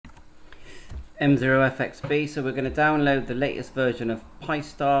M0FXB. So we're going to download the latest version of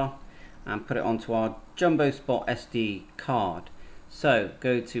Pi-Star and put it onto our Jumbo Spot SD card. So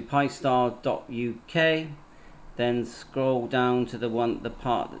go to pistar.uk, then scroll down to the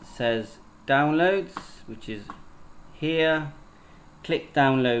part that says downloads, which is here. Click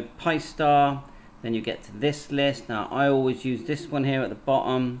download Pi-Star, then you get to this list. Now I always use this one here at the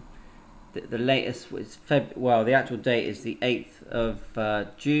bottom. The latest was the actual date is the 8th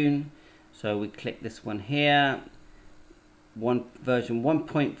of June. So we click this one here, version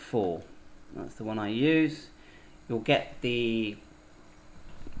 1.4. That's the one I use. You'll get the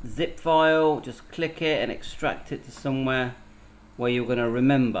zip file, just click it and extract it to somewhere where you're going to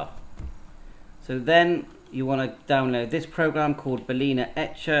remember. So then you want to download this program called Balena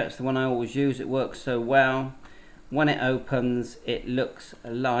Etcher. It's the one I always use. It works so well. When it opens, it looks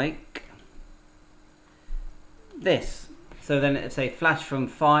like this. So then it'll say flash from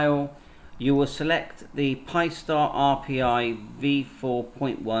file. You will select the Pi-Star RPI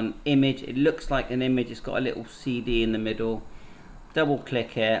v4.1 image. It looks like an image. It's got a little CD in the middle. Double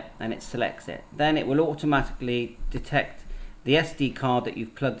click it and it selects it. Then it will automatically detect the SD card that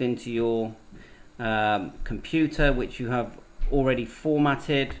you've plugged into your computer, which you have already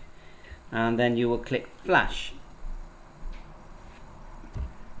formatted, and then you will click flash.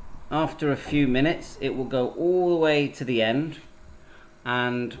 After a few minutes it will go all the way to the end,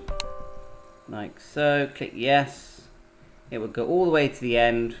 and like so, click yes. It will go all the way to the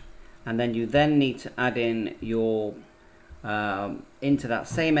end, and then you need to add in your into that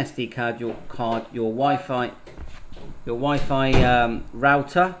same SD card your Wi-Fi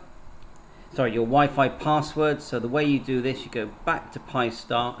router, sorry, your Wi-Fi password. So the way you do this, you go back to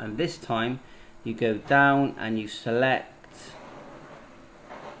Pi-Star, and this time you go down and you select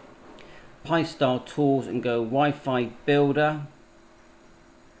Pi-Star tools and go Wi-Fi builder,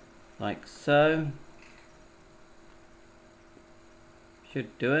 like so.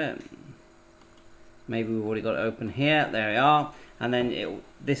 Should do it. Maybe we've already got it open here. There we are. And then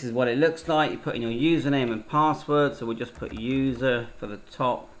this is what it looks like. You put in your username and password. So we'll just put user for the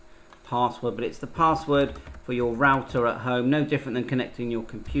top, password, but it's the password for your router at home, no different than connecting your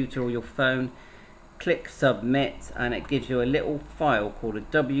computer or your phone. Click submit, and it gives you a little file called a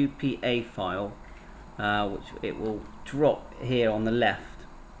WPA file, which it will drop here on the left,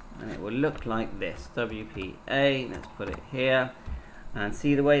 and it will look like this. WPA, let's put it here, and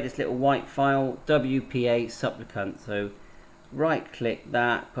see the way this little white file, WPA supplicant. So right click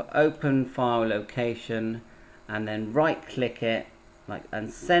that, put open file location, and then right click it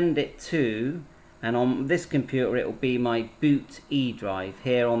and send it to, and on this computer it will be my boot E drive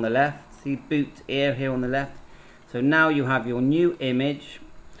here on the left. See boot here on the left. So now you have your new image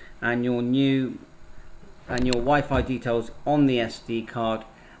and your Wi-Fi details on the SD card,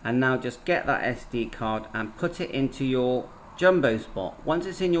 and now just get that SD card and put it into your Jumbo Spot. Once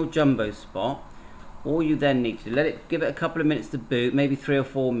it's in your Jumbo Spot, all you then need to do, give it a couple of minutes to boot, maybe 3 or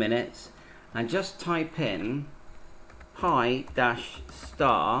 4 minutes, and just type in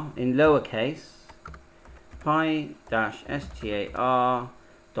Pi-Star in lowercase,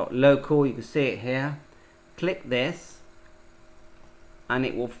 Pi-Star.local. You can see it here. Click this and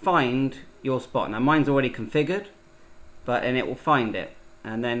it will find your spot. Now mine's already configured, and it will find it,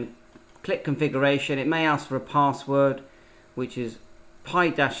 and then click configuration. It may ask for a password, which is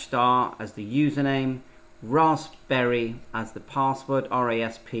Pi-Star as the username, raspberry as the password,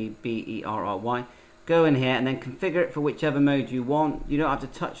 RASPBERRY. Go in here and then configure it for whichever mode you want. You don't have to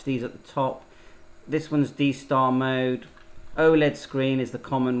touch these at the top. This one's D-Star mode. OLED screen is the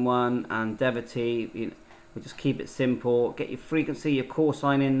common one, and Devotee. We'll just keep it simple. Get your frequency, your call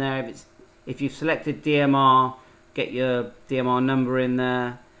sign in there. If you've selected DMR, get your DMR number in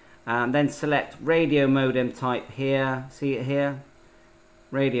there, and then select radio modem type here. See it here,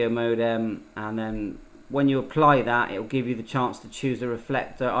 radio modem, and then when you apply that, it will give you the chance to choose a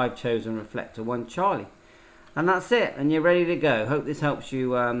reflector. I've chosen reflector 1 Charlie, and that's it, and you're ready to go. Hope this helps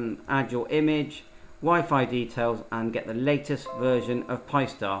you add your image, Wi-Fi details, and get the latest version of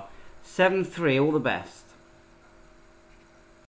Pi-Star 7.3. All the best.